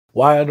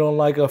Why I don't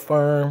like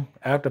Affirm,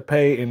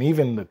 AfterPay, and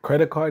even the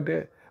credit card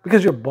debt?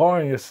 Because you're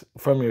borrowing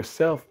from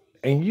yourself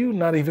and you're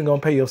not even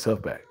gonna pay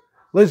yourself back.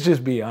 Let's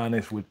just be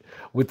honest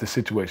with the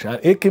situation.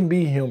 It can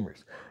be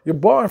humorous. You're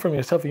borrowing from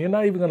yourself and you're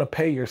not even gonna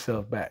pay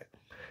yourself back.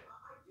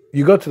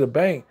 You go to the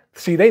bank,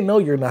 see, they know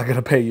you're not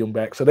gonna pay them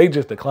back, so they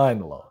just decline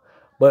the loan.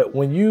 But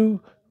when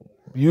you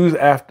use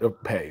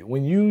AfterPay,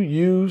 when you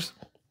use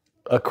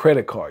a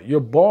credit card, you're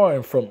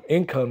borrowing from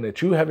income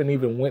that you haven't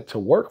even went to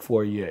work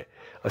for yet,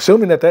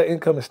 assuming that that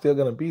income is still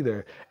going to be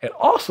there. And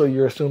also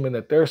you're assuming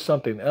that there's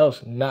something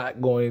else there's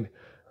going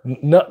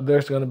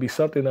to be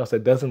something else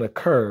that doesn't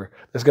occur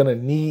that's going to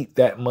need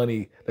that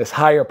money that's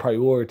higher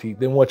priority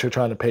than what you're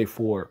trying to pay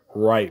for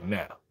right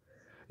now.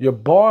 You're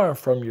borrowing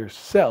from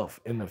yourself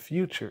in the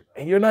future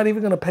and you're not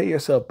even going to pay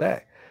yourself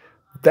back.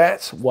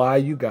 That's why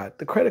you got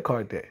the credit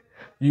card debt.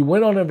 You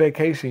went on a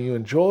vacation, you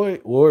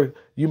enjoyed, or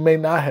you may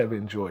not have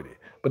enjoyed it.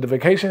 But the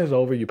vacation is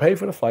over. You pay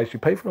for the flights, you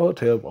pay for the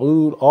hotel,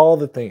 food, all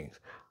the things.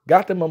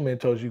 Got the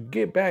mementos. You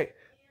get back,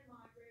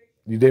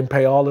 you didn't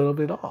pay all of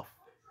it off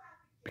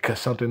because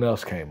something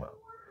else came up.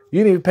 You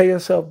didn't even pay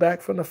yourself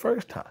back from the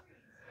first time.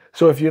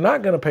 So if you're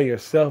not going to pay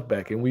yourself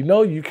back, and we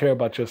know you care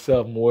about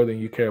yourself more than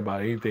you care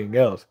about anything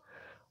else,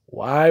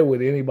 why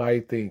would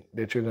anybody think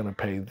that you're going to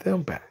pay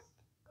them back?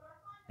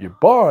 You're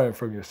borrowing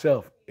from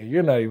yourself, and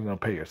you're not even going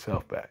to pay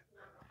yourself back.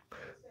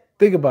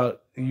 Think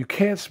about it. You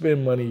can't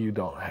spend money you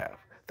don't have.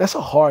 That's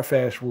a hard,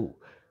 fast rule.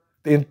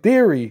 In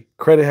theory,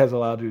 credit has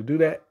allowed you to do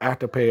that.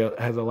 Afterpay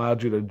has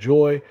allowed you to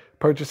enjoy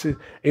purchases.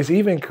 It's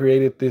even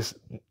created this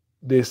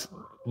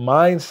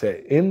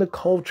mindset in the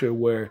culture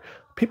where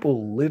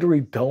people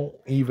literally don't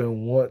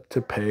even want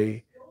to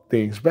pay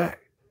things back.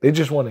 They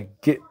just want to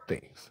get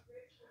things.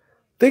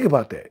 Think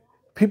about that.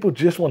 People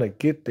just want to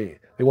get things.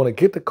 They want to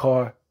get the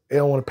car. They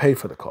don't want to pay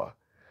for the car.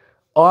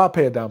 Oh, I'll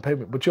pay a down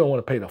payment, but you don't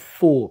want to pay the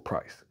full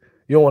price.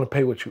 You don't want to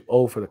pay what you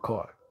owe for the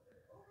car.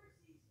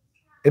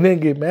 And then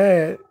get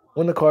mad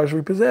when the car is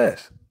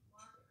repossessed.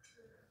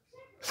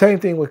 Same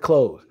thing with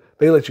clothes.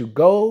 They let you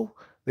go.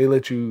 They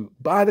let you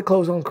buy the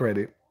clothes on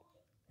credit.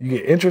 You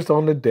get interest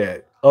on the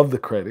debt of the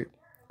credit.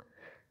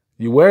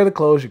 You wear the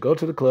clothes. You go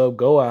to the club,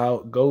 go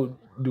out, go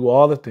do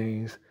all the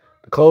things.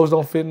 The clothes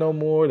don't fit no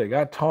more. They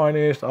got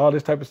tarnished, all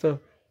this type of stuff.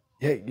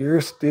 Yet you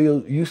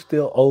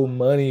still owe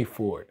money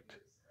for it.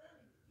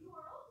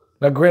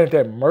 Now, granted,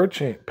 that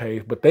merchant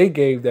pays, but they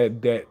gave that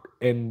debt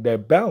and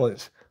that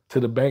balance to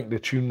the bank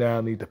that you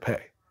now need to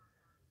pay.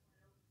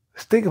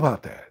 Let's think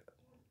about that.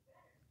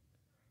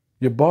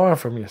 You're borrowing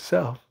from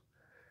yourself,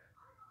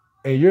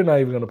 and you're not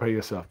even going to pay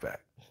yourself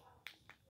back.